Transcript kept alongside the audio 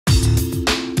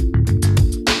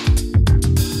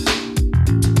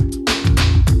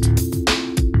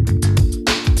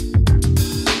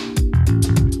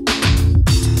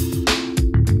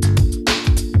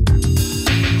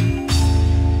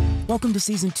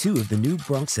Season 2 of the new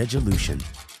Bronx Edulution.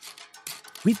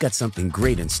 We've got something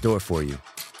great in store for you.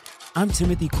 I'm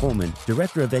Timothy Coleman,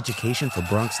 Director of Education for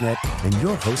BronxNet and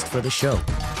your host for the show.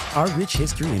 Our rich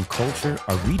history and culture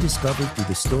are rediscovered through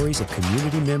the stories of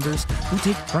community members who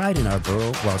take pride in our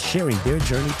borough while sharing their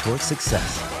journey towards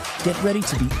success. Get ready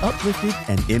to be uplifted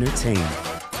and entertained.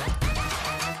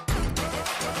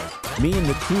 Me and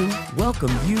the crew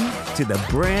welcome you to the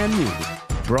brand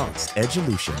new Bronx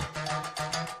Edulution.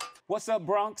 What's up,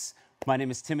 Bronx? My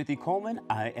name is Timothy Coleman.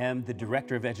 I am the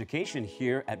Director of Education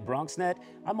here at BronxNet.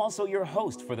 I'm also your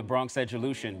host for the Bronx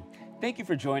Edulution. Thank you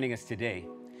for joining us today.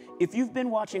 If you've been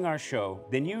watching our show,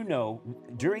 then you know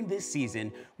during this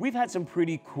season, we've had some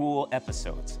pretty cool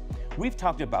episodes. We've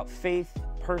talked about faith,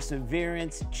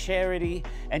 perseverance, charity,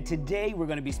 and today we're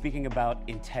going to be speaking about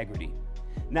integrity.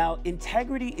 Now,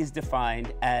 integrity is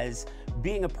defined as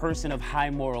being a person of high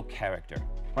moral character,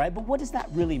 right? But what does that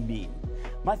really mean?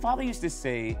 My father used to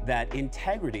say that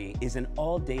integrity is an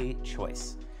all-day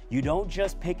choice. You don't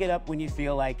just pick it up when you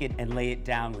feel like it and lay it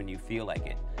down when you feel like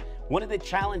it. One of the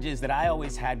challenges that I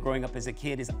always had growing up as a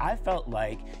kid is I felt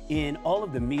like in all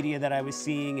of the media that I was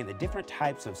seeing and the different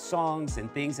types of songs and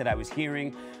things that I was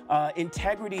hearing,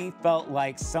 integrity felt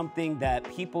like something that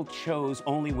people chose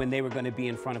only when they were going to be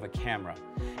in front of a camera.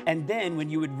 And then when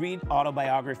you would read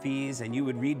autobiographies and you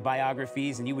would read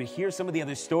biographies and you would hear some of the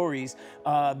other stories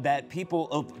that people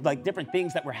of like different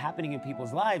things that were happening in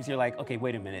people's lives, you're like, okay,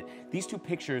 wait a minute, these two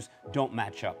pictures don't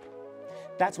match up.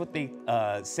 That's what they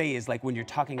say is like when you're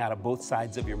talking out of both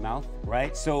sides of your mouth,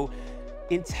 right? So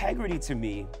integrity to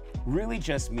me really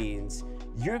just means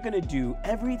you're gonna do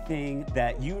everything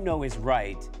that you know is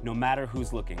right no matter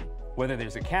who's looking, whether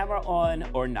there's a camera on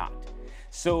or not.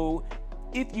 So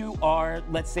if you are,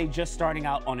 let's say, just starting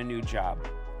out on a new job,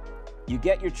 you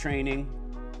get your training,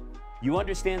 you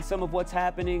understand some of what's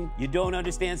happening, you don't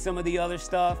understand some of the other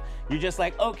stuff, you're just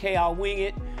like, okay, I'll wing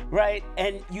it, right?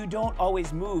 And you don't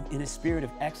always move in a spirit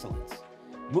of excellence.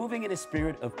 Moving in a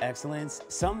spirit of excellence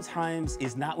sometimes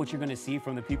is not what you're gonna see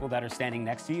from the people that are standing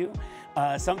next to you.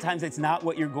 Sometimes it's not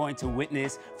what you're going to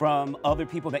witness from other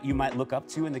people that you might look up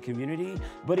to in the community,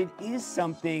 but it is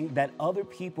something that other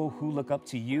people who look up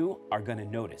to you are gonna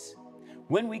notice.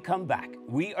 When we come back,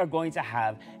 we are going to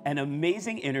have an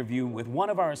amazing interview with one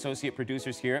of our associate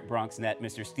producers here at BronxNet,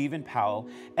 Mr. Stephen Powell,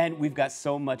 and we've got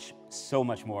so much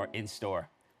more in store.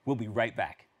 We'll be right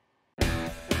back.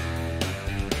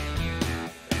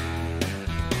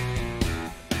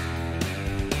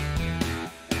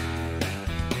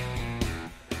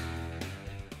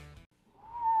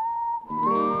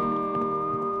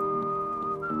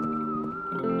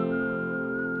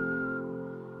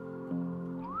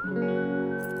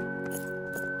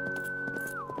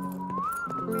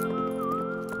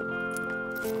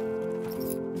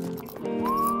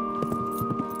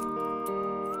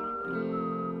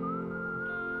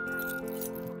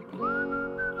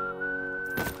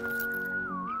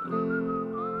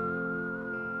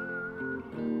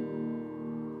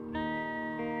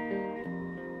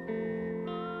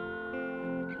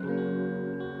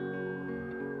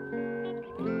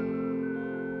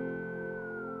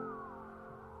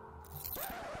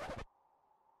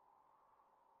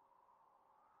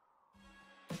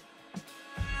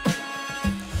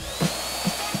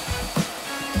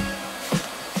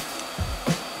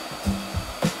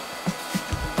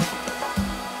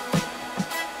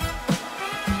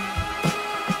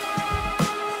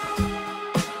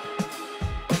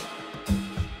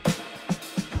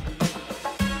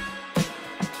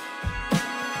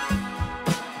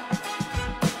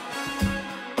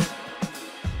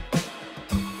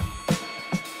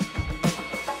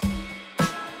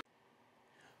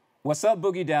 What's up,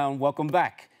 Boogie Down? Welcome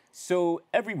back. So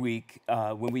every week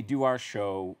when we do our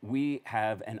show, we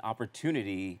have an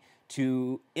opportunity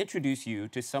to introduce you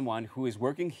to someone who is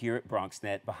working here at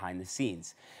BronxNet behind the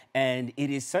scenes. And it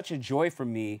is such a joy for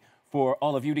me for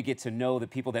all of you to get to know the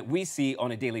people that we see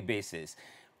on a daily basis.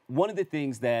 One of the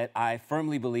things that I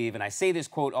firmly believe, and I say this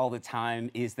quote all the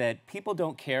time, is that people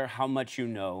don't care how much you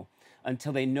know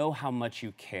until they know how much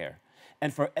you care.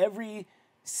 And for every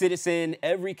citizen,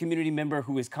 every community member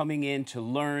who is coming in to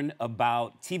learn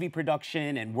about TV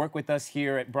production and work with us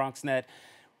here at BronxNet,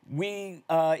 we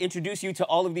introduce you to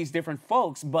all of these different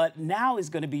folks, but now is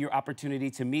going to be your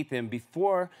opportunity to meet them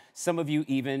before some of you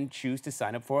even choose to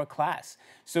sign up for a class.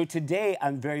 So today,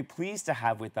 I'm very pleased to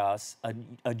have with us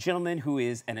a gentleman who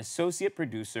is an associate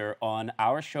producer on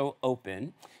our show,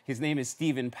 Open. His name is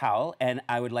Stephen Powell, and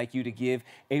I would like you to give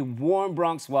a warm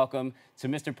Bronx welcome to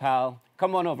Mr. Powell.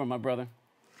 Come on over, my brother.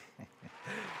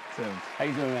 Tim. How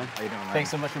you doing, man? How you doing, man?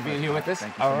 Thanks so much for being here with us.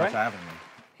 Thank you so much for having me.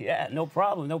 Yeah, no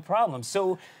problem, no problem.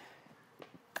 So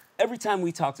every time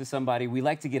we talk to somebody, we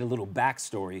like to get a little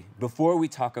backstory before we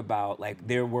talk about like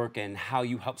their work and how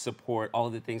you help support all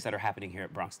of the things that are happening here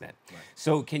at BronxNet. Right.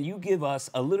 So can you give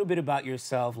us a little bit about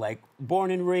yourself, like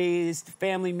born and raised,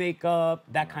 family makeup,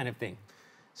 that kind of thing?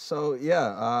 So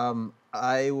yeah,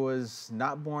 I was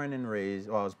not born and raised.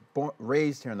 Well, I was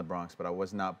raised here in the Bronx, but I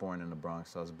was not born in the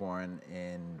Bronx. I was born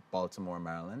in Baltimore,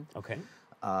 Maryland. Okay.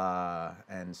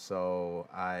 And so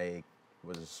I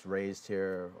was raised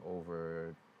here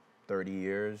over 30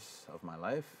 years of my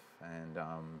life, and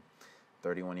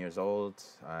 31 years old.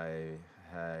 I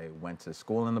went to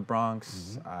school in the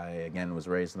Bronx. I, again, was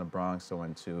raised in the Bronx. I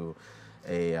went to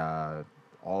a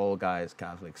all-guys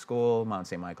Catholic school, Mount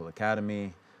St. Michael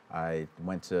Academy. I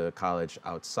went to college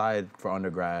outside for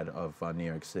undergrad of New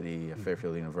York City,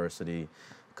 Fairfield University.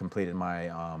 Completed my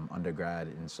undergrad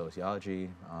in sociology,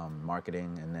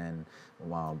 marketing, and then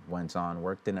went on,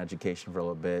 worked in education for a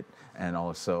little bit, and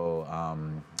also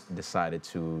decided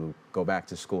to go back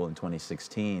to school in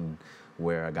 2016,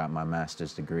 where I got my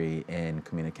master's degree in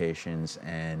communications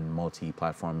and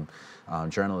multi-platform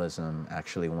journalism.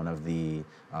 Actually, one of the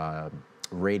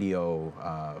radio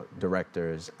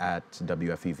directors at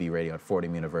WFEV Radio at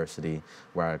Fordham University,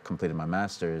 where I completed my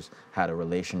master's, had a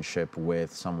relationship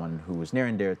with someone who was near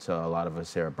and dear to a lot of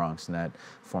us here at BronxNet,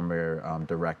 former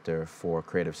director for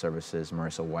creative services,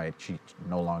 Marissa White. She's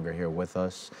no longer here with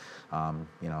us.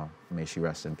 You know, may she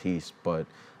rest in peace. But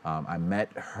I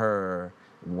met her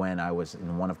when I was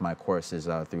in one of my courses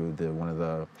through one of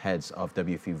the heads of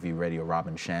WFEV Radio,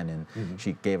 Robin Shannon.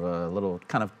 She gave a little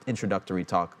kind of introductory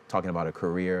talk, talking about her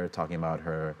career, talking about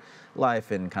her life,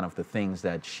 and kind of the things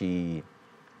that she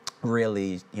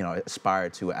really, you know,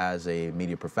 aspired to as a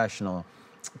media professional.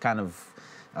 Kind of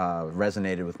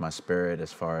resonated with my spirit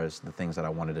as far as the things that I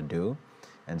wanted to do.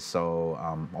 And so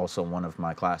also one of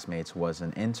my classmates was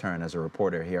an intern as a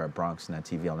reporter here at BronxNet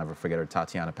TV. I'll never forget her,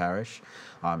 Tatiana Parrish,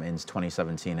 in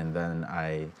 2017. And then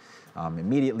I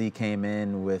immediately came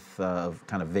in with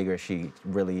kind of vigor. She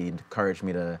really encouraged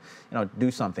me to, you know,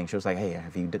 do something. She was like, hey,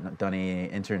 have you done any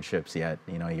internships yet?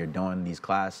 You know, you're doing these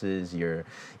classes, you're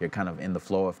kind of in the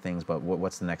flow of things, but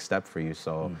what's the next step for you?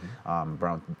 So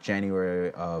around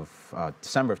December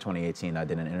of 2018, I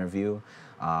did an interview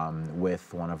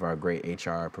with one of our great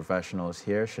HR professionals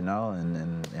here, Chanel,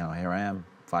 and you know, here I am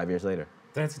 5 years later.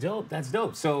 That's dope. That's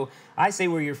dope. So I say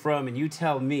where you're from, and you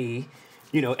tell me,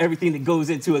 you know, everything that goes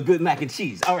into a good mac and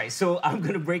cheese. All right, so I'm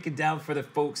gonna break it down for the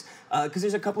folks because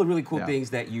there's a couple of really cool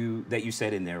things that you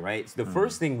said in there, right? So the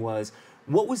first thing was,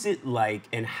 what was it like,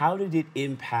 and how did it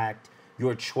impact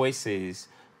your choices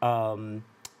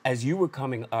as you were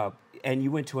coming up and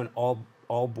you went to an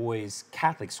all boys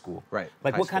Catholic school? Right.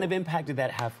 Like, what kind of impact did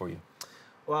that have for you?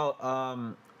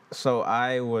 Well, so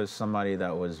I was somebody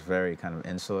that was very kind of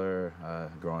insular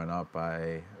growing up.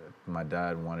 My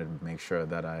dad wanted to make sure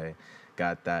that I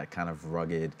got that kind of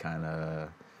rugged kind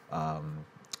of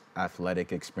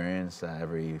athletic experience that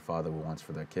every father wants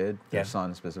for their kid, their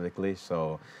son specifically.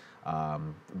 So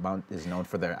Mount is known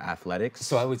for their athletics.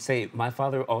 So I would say my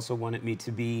father also wanted me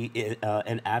to be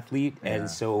an athlete, and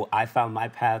so I found my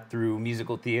path through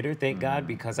musical theater, thank God,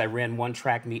 because I ran one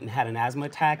track meet and had an asthma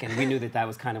attack, and we knew that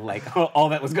was kind of like all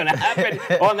that was going to happen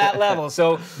on that level.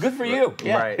 So good for you.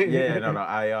 Yeah. Right. Yeah.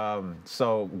 No.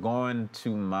 So going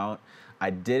to Mount, I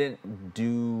didn't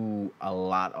do a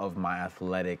lot of my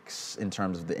athletics in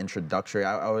terms of the introductory.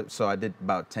 So I did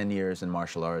about 10 years in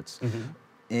martial arts.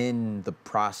 In the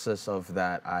process of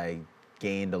that, I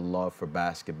gained a love for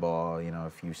basketball. You know,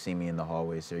 if you see me in the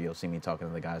hallways here, you'll see me talking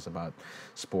to the guys about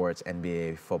sports,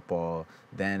 NBA, football.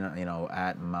 Then, you know,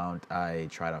 at Mount, I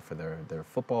tried out for their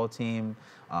football team.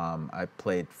 I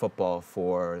played football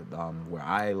for where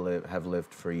I have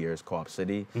lived for years, Co-op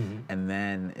City. And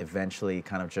then eventually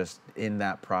kind of just in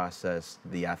that process,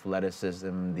 the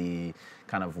athleticism, the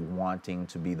kind of wanting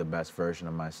to be the best version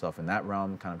of myself in that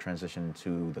realm kind of transitioned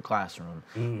to the classroom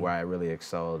where I really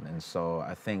excelled. And so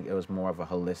I think it was more of a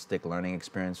holistic learning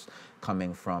experience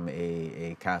coming from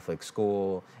a Catholic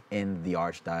school in the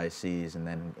Archdiocese, and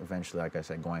then eventually, like I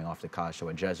said, going off to college to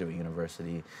a Jesuit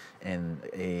university in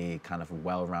a kind of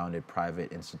well-rounded,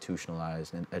 private,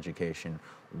 institutionalized education,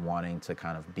 wanting to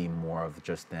kind of be more of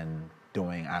just then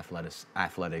doing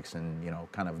athletics and, you know,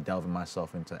 kind of delving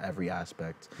myself into every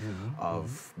aspect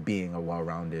of being a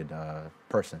well-rounded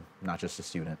person, not just a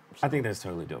student. So. I think that's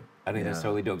totally dope. I think that's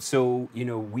totally dope. So, you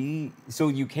know, so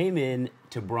you came in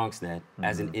to BronxNet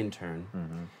as an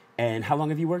intern, And how long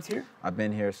have you worked here? I've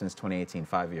been here since 2018,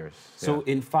 5 years. So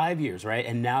in 5 years, right?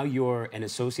 And now you're an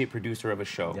associate producer of a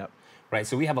show. Yep. Right,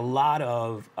 so we have a lot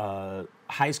of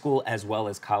high school as well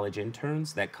as college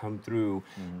interns that come through.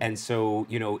 And so,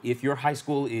 you know, if your high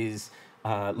school is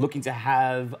looking to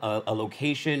have a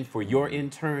location for your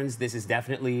interns, this is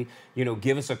definitely, you know,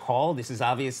 give us a call. This is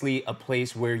obviously a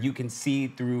place where you can see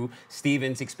through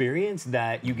Steven's experience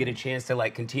that you get a chance to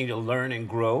like continue to learn and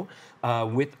grow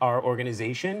with our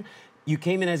organization. You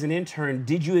came in as an intern.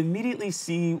 Did you immediately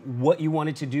see what you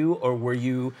wanted to do, or were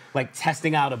you like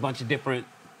testing out a bunch of different,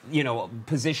 you know,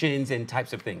 positions and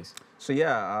types of things? So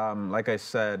yeah, like I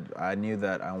said, I knew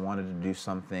that I wanted to do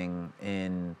something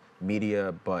in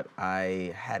media, but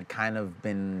I had kind of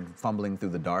been fumbling through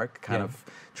the dark, kind of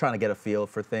trying to get a feel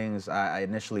for things. I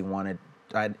initially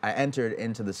I entered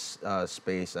into this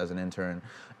space as an intern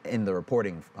in the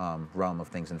reporting realm of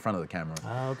things in front of the camera.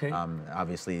 Okay.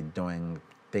 Obviously doing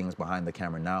things behind the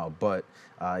camera now, but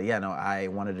yeah, no, I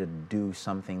wanted to do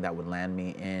something that would land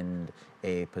me in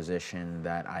a position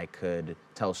that I could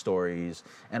tell stories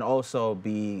and also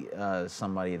be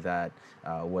somebody that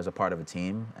was a part of a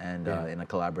team and in a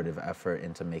collaborative effort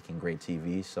into making great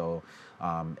TV. So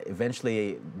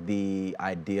eventually the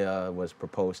idea was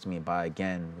proposed to me by,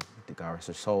 again, the Goddess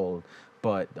of Soul,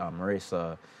 but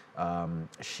Marisa,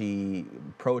 she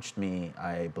approached me,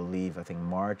 I think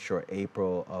March or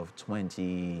April of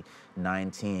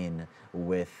 2019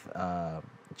 with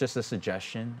just a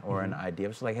suggestion or an idea. It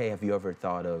was like, hey, have you ever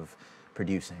thought of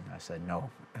producing? I said no,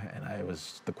 and I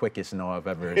was the quickest no I've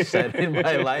ever said in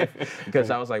my life,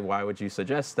 because I was like, why would you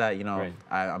suggest that? You know,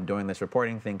 I'm doing this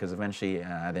reporting thing because eventually,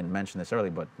 I didn't mention this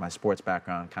earlier, but my sports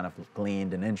background kind of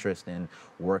gleaned an interest in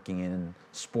working in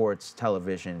sports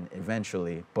television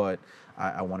eventually, but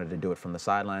I wanted to do it from the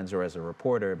sidelines or as a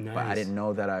reporter, but I didn't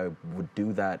know that I would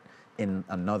do that in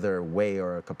another way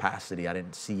or a capacity. I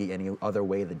didn't see any other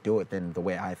way to do it than the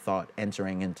way I thought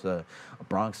entering into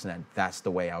BronxNet. That's the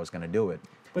way I was going to do it.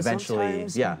 But eventually,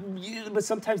 but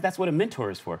sometimes that's what a mentor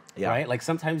is for, right? Like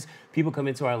sometimes people come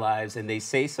into our lives and they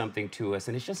say something to us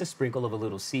and it's just a sprinkle of a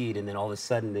little seed, and then all of a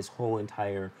sudden this whole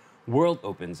entire world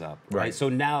opens up, right? So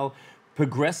now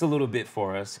progress a little bit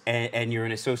for us, and you're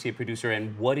an associate producer,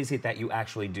 and what is it that you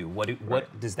actually do?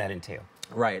 What does that entail?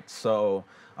 Right, so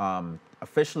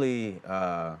officially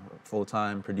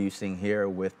full-time producing here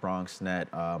with BronxNet,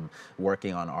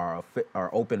 working on our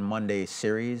Open Monday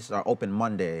series, our Open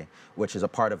Monday, which is a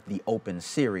part of the Open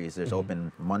series. There's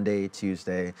Open Monday,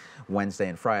 Tuesday, Wednesday,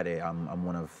 and Friday. I'm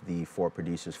one of the 4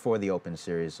 producers for the Open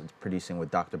series, producing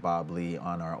with Dr. Bob Lee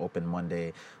on our Open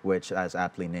Monday, which, as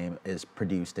aptly named, is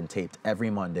produced and taped every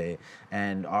Monday.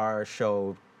 And our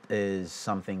show is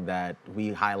something that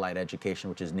we highlight education,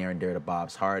 which is near and dear to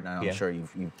Bob's heart, and I'm sure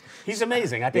you've He's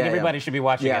amazing. I think everybody should be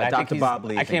watching it. Dr. Bob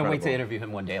Lee. I can't wait to interview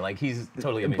him one day. Like, he's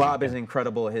totally amazing. Bob is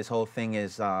incredible. His whole thing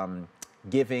is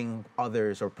giving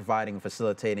others or providing,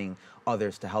 facilitating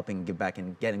others to helping give back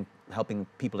and helping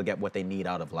people to get what they need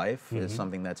out of life is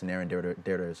something that's near and dear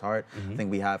to his heart. I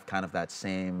think we have kind of that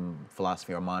same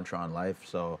philosophy or mantra on life.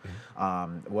 So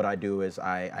what I do is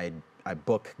I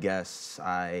book guests,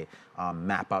 I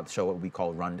map out the show, what we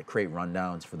call create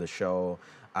rundowns for the show.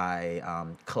 I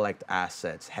collect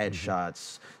assets,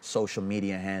 headshots, social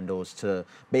media handles to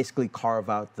basically carve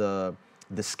out the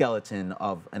skeleton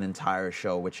of an entire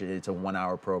show, which is a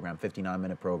 1-hour program,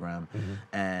 59-minute program.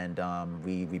 And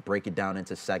we break it down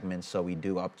into segments. So we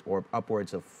do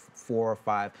upwards of 4 or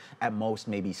 5, at most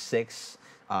maybe 6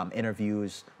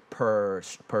 interviews per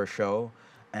show.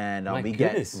 And we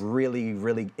get really,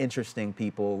 really interesting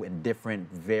people in different,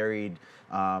 varied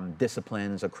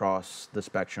disciplines across the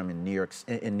spectrum in New York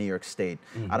State.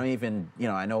 I don't even,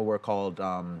 I know we're called,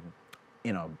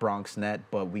 BronxNet,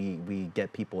 but we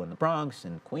get people in the Bronx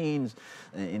and Queens,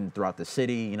 throughout the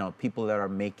city. People that are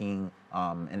making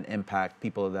an impact,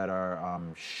 people that are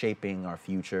shaping our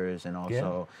futures, and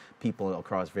also people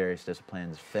across various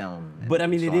disciplines, film. But I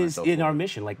mean, it is in our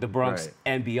mission, like the Bronx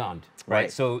and beyond,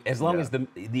 right? So as long as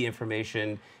the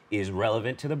information is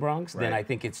relevant to the Bronx, then I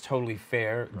think it's totally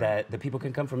fair that the people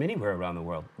can come from anywhere around the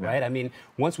world, right? I mean,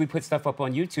 once we put stuff up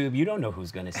on YouTube, you don't know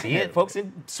who's going to see it. Folks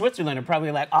in Switzerland are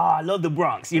probably like, oh, I love the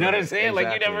Bronx. You know what I'm saying?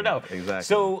 Like, you never know.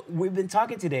 So we've been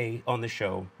talking today on the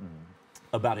show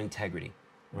about integrity,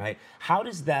 right? How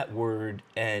does that word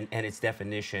and its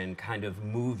definition kind of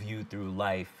move you through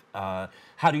life?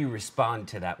 How do you respond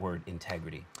to that word,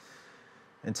 integrity?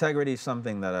 Integrity is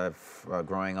something that I've,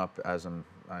 growing up as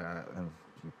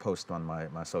post on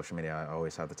my social media, I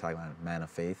always have the tagline, man of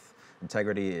faith.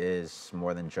 Integrity is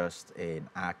more than just an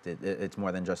act. It's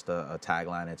more than just a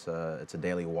tagline. It's a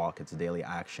daily walk. It's a daily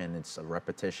action. It's a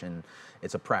repetition.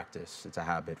 It's a practice. It's a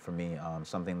habit for me.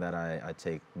 Something that I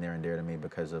take near and dear to me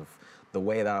because of the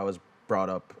way that I was brought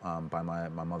up by my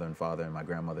mother and father and my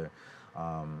grandmother,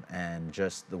 and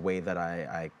just the way that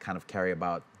I kind of carry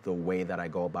about the way that I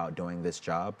go about doing this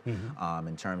job,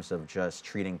 in terms of just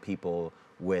treating people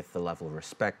with the level of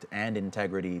respect and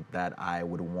integrity that I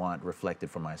would want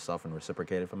reflected for myself and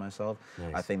reciprocated for myself.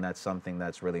 Nice. I think that's something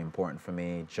that's really important for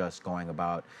me, just going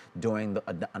about doing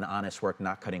an honest work,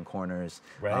 not cutting corners,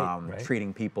 right.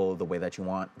 treating people the way that you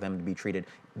want them to be treated.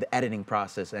 The editing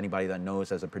process, anybody that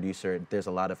knows as a producer, there's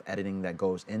a lot of editing that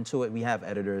goes into it. We have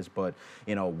editors, but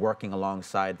working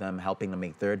alongside them, helping to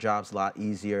make their jobs a lot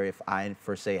easier. If I,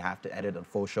 per se, have to edit a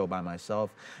full show by myself,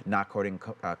 not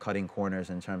cutting corners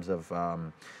in terms of,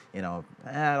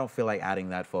 I don't feel like adding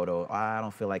that photo. I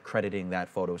don't feel like crediting that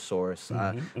photo source.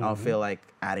 I don't feel like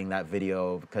adding that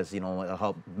video because, it'll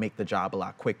help make the job a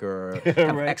lot quicker, or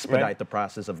kind of expedite the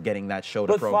process of getting that show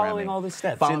to programming. But following all the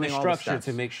steps in the structure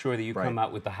to make sure that you come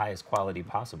out with the highest quality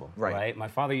possible, right? My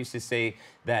father used to say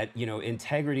that,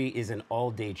 integrity is an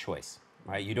all-day choice.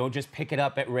 Right? You don't just pick it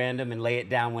up at random and lay it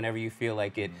down whenever you feel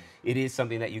like it. It is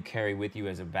something that you carry with you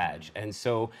as a badge. And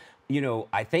so,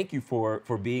 I thank you for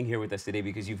being here with us today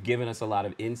because you've given us a lot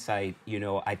of insight.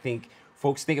 I think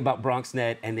folks think about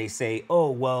BronxNet and they say, oh,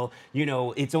 well,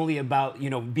 it's only about,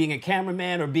 being a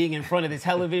cameraman or being in front of the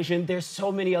television. There's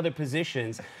so many other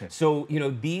positions. So,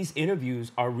 these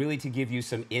interviews are really to give you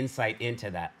some insight into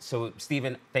that. So,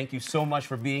 Stephen, thank you so much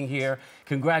for being here.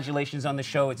 Congratulations on the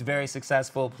show. It's very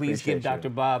successful. Please give Dr.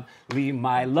 Bob Lee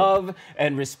my love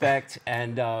and respect.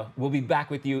 And we'll be back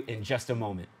with you in just a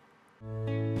moment.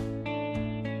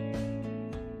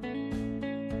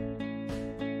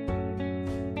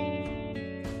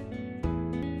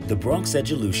 The Bronx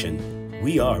Edulution.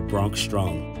 We are Bronx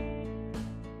Strong.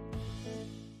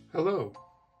 Hello,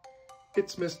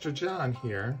 it's Mr. John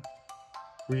here,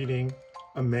 reading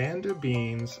Amanda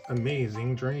Bean's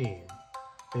Amazing Dream,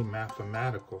 a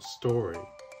mathematical story.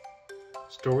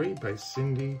 Story by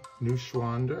Cindy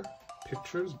Neuschwander,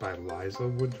 pictures by Liza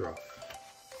Woodruff.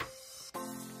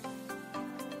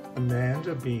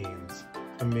 Amanda Bean's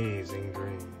Amazing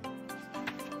Dream.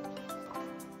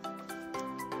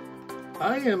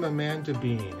 I am Amanda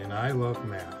Bean and I love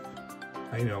math.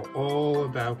 I know all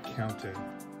about counting.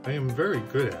 I am very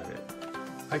good at it.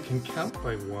 I can count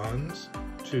by ones,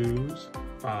 twos,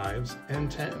 fives,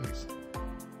 and tens.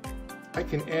 I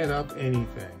can add up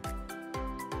anything.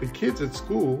 The kids at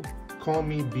school call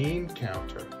me Bean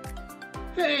Counter.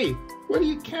 Hey, what are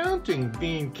you counting,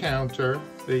 Bean Counter?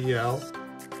 They yell.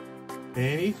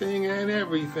 Anything and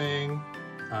everything,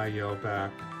 I yell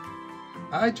back.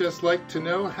 I just like to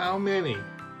know how many.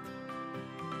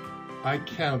 I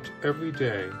count every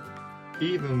day,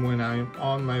 even when I'm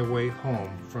on my way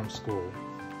home from school.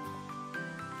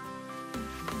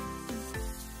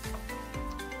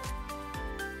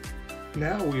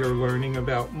 Now we are learning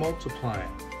about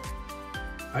multiplying.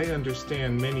 I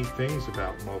understand many things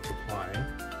about multiplying.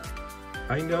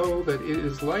 I know that it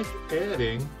is like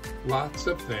adding lots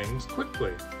of things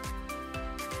quickly.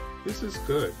 This is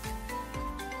good.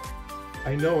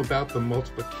 I know about the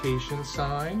multiplication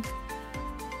sign.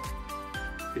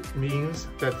 It means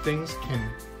that things can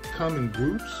come in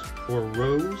groups or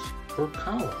rows or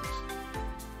columns.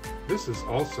 This is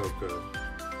also good.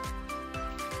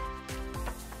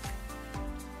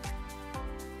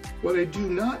 What I do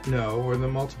not know are the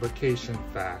multiplication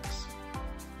facts.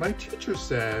 My teacher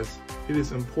says it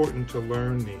is important to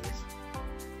learn these.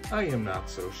 I am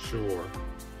not so sure.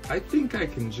 I think I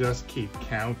can just keep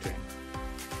counting.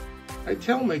 I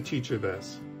tell my teacher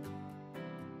this.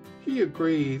 He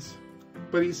agrees,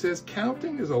 but he says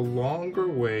counting is a longer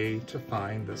way to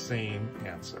find the same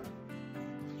answer.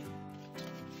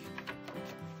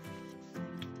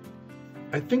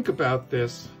 I think about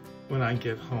this when I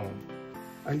get home.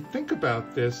 I think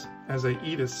about this as I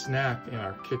eat a snack in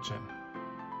our kitchen.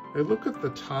 I look at the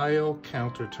tile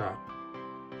countertop.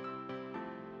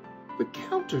 The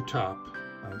countertop,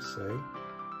 I say.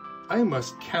 I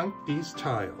must count these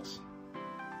tiles.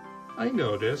 I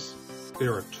notice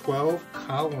there are 12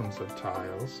 columns of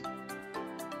tiles.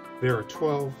 There are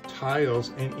 12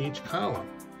 tiles in each column.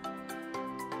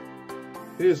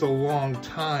 It is a long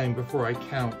time before I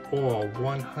count all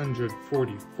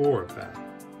 144 of them.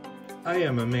 I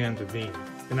am Amanda Bean,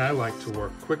 and I like to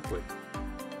work quickly.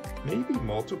 Maybe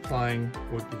multiplying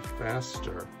would be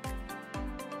faster.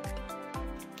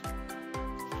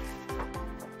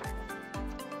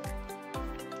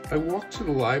 I walked to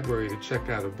the library to check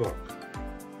out a book.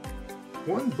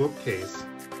 One bookcase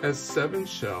has 7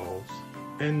 shelves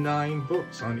and 9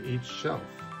 books on each shelf.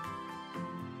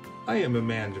 I am a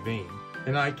man to bean,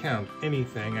 and I count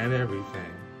anything and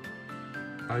everything.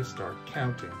 I start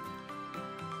counting.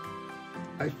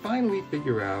 I finally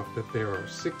figure out that there are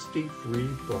 63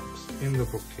 books in the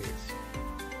bookcase.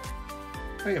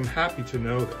 I am happy to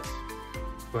know this,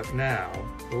 but now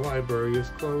the library is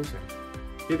closing.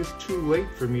 It is too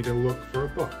late for me to look for a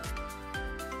book.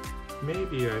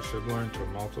 Maybe I should learn to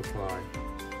multiply.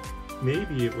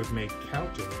 Maybe it would make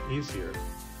counting easier.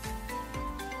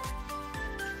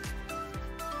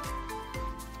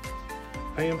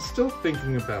 I am still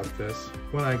thinking about this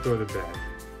when I go to bed.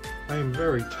 I am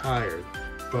very tired,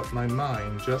 but my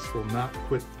mind just will not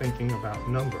quit thinking about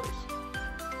numbers.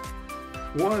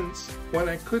 Once, when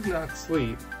I could not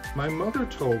sleep, my mother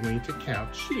told me to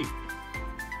count sheep.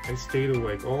 I stayed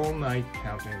awake all night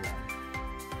counting them.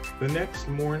 The next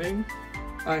morning,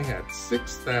 I had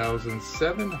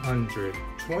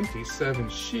 6,727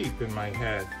 sheep in my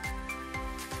head.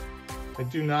 I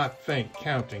do not think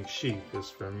counting sheep is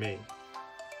for me.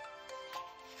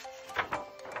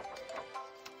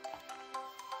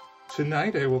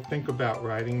 Tonight I will think about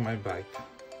riding my bike.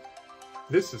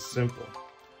 This is simple.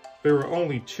 There are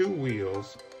only 2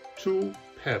 wheels, 2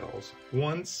 pedals,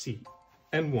 1 seat,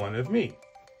 and 1 of me.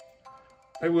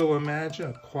 I will imagine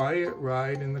a quiet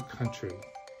ride in the country.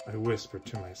 I whisper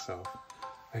to myself.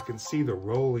 I can see the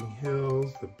rolling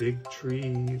hills, the big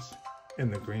trees,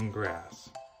 and the green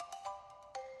grass.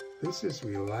 This is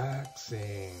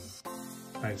relaxing,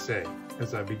 I say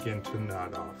as I begin to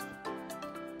nod off.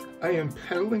 I am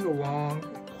pedaling along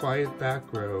a quiet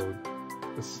back road.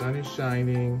 The sun is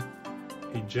shining.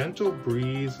 A gentle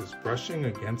breeze is brushing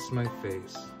against my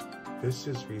face. This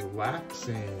is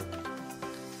relaxing.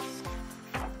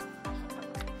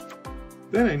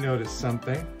 Then I notice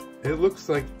something. It looks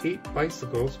like 8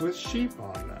 bicycles with sheep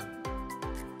on them.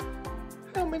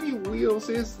 How many wheels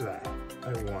is that?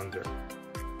 I wonder.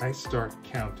 I start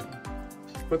counting.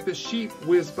 But the sheep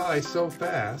whiz by so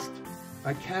fast,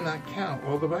 I cannot count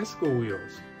all the bicycle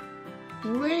wheels.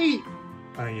 Wait!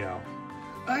 I yell.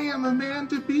 I am a man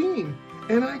to bean,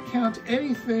 and I count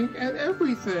anything and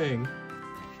everything.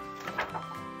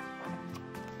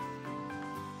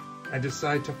 I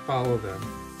decide to follow them.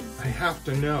 I have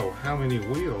to know how many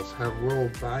wheels have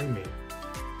rolled by me.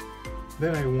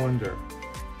 Then I wonder,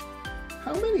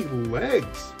 how many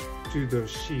legs do those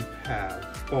sheep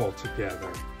have all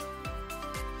together?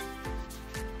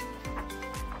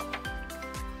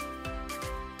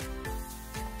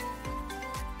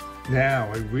 Now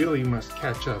I really must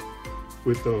catch up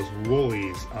with those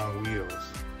woolies on wheels.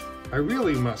 I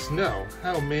really must know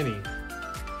how many.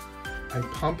 I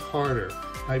pump harder.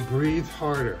 I breathe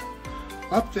harder.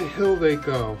 Up the hill they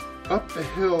go. Up the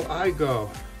hill I go.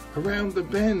 Around the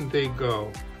bend they go.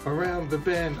 Around the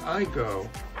bend I go.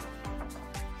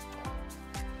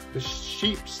 The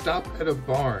sheep stop at a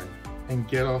barn and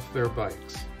get off their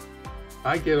bikes.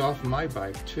 I get off my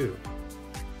bike too.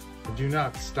 I do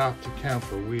not stop to count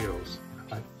the wheels.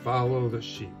 I follow the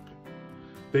sheep.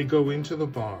 They go into the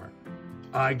barn.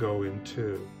 I go in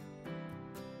too.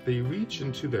 They reach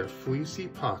into their fleecy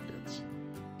pockets.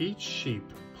 Each sheep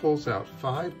pulls out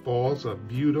 5 balls of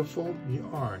beautiful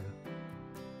yarn.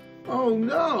 Oh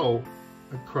no!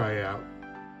 I cry out.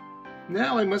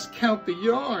 Now I must count the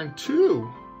yarn too.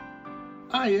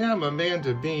 I am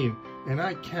Amanda Bean, and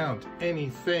I count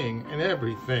anything and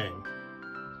everything.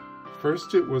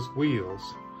 First it was wheels,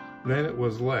 then it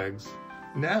was legs,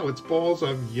 now it's balls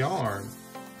of yarn.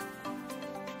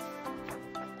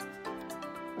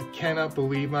 I cannot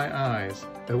believe my eyes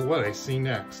at what I see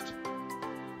next.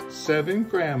 7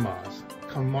 grandmas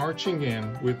come marching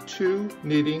in with 2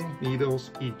 knitting needles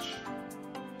each.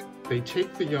 They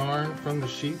take the yarn from the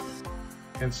sheep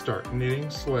and start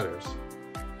knitting sweaters.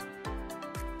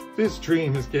 This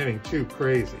dream is getting too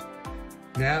crazy.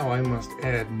 Now I must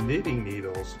add knitting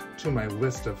needles to my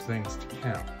list of things to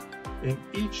count. And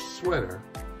each sweater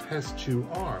has 2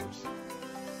 arms.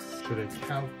 Should I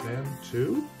count them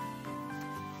too?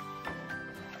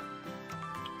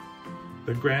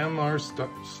 The grandmas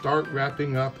start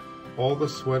wrapping up all the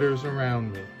sweaters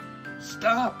around me.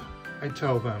 Stop, I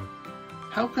tell them.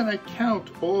 How can I count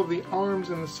all of the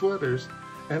arms in the sweaters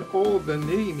and all of the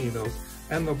knitting needles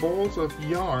and the balls of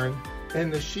yarn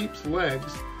and the sheep's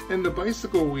legs and the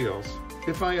bicycle wheels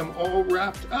if I am all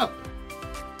wrapped up?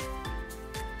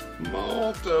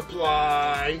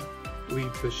 Multiply,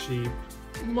 bleat the sheep.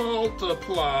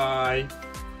 Multiply,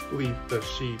 bleat the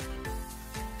sheep.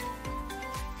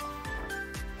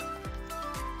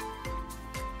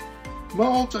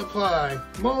 Multiply,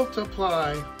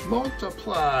 multiply,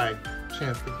 multiply,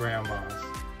 chant the grandmas.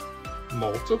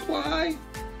 Multiply?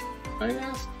 I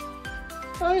asked.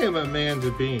 I am Amanda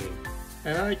Bean,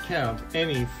 and I count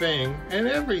anything and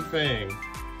everything,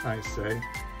 I say.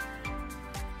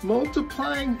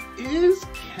 Multiplying is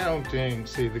counting,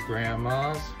 say the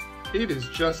grandmas. It is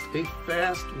just a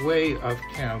fast way of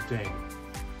counting.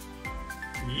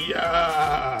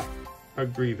 Yeah,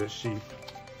 agree the sheep.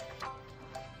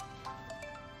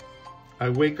 I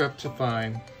wake up to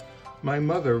find my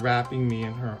mother wrapping me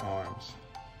in her arms.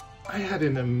 I had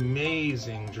an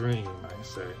amazing dream, I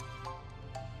say.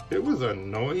 It was a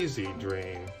noisy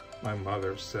dream, my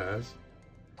mother says.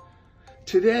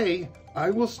 Today,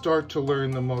 I will start to learn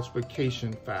the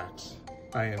multiplication facts,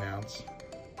 I announce.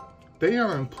 They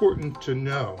are important to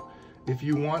know if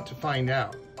you want to find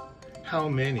out how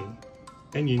many,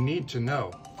 and you need to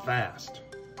know fast.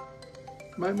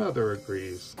 My mother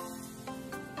agrees.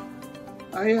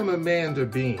 I am Amanda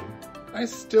Bean. I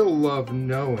still love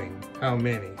knowing how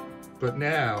many, but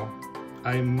now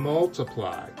I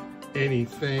multiply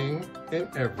anything and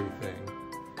everything,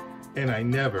 and I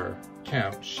never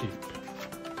count sheep.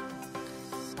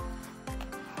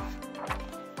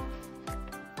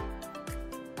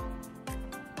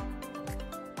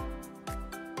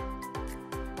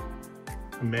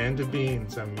 Amanda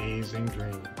Bean's Amazing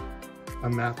Dream, a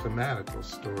mathematical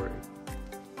story.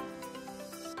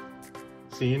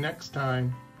 See you next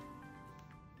time.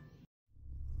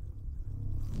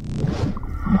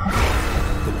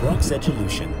 The Bronx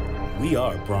Edulution. We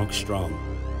are Bronx Strong.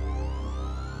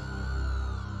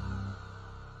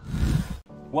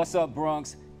 What's up,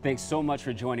 Bronx? Thanks so much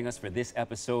for joining us for this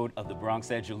episode of the Bronx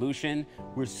Edulution.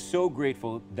 We're so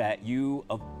grateful that you,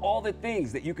 of all the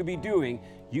things that you could be doing,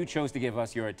 you chose to give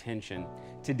us your attention.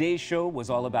 Today's show was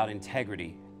all about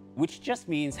integrity, which just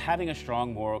means having a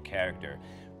strong moral character,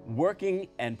 working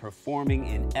and performing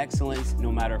in excellence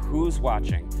no matter who's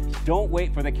watching. Don't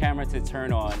wait for the camera to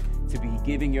turn on to be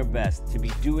giving your best, to be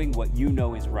doing what you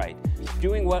know is right.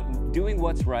 Doing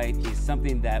what's right is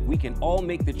something that we can all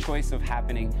make the choice of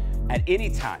happening at any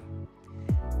time.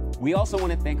 We also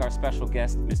want to thank our special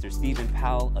guest, Mr. Stephen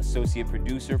Powell, associate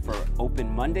producer for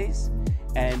Open Mondays.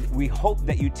 And we hope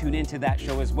that you tune into that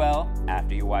show as well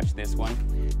after you watch this one.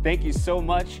 Thank you so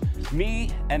much. Me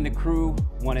and the crew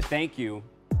want to thank you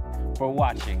for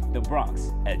watching the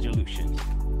Bronx Edulution.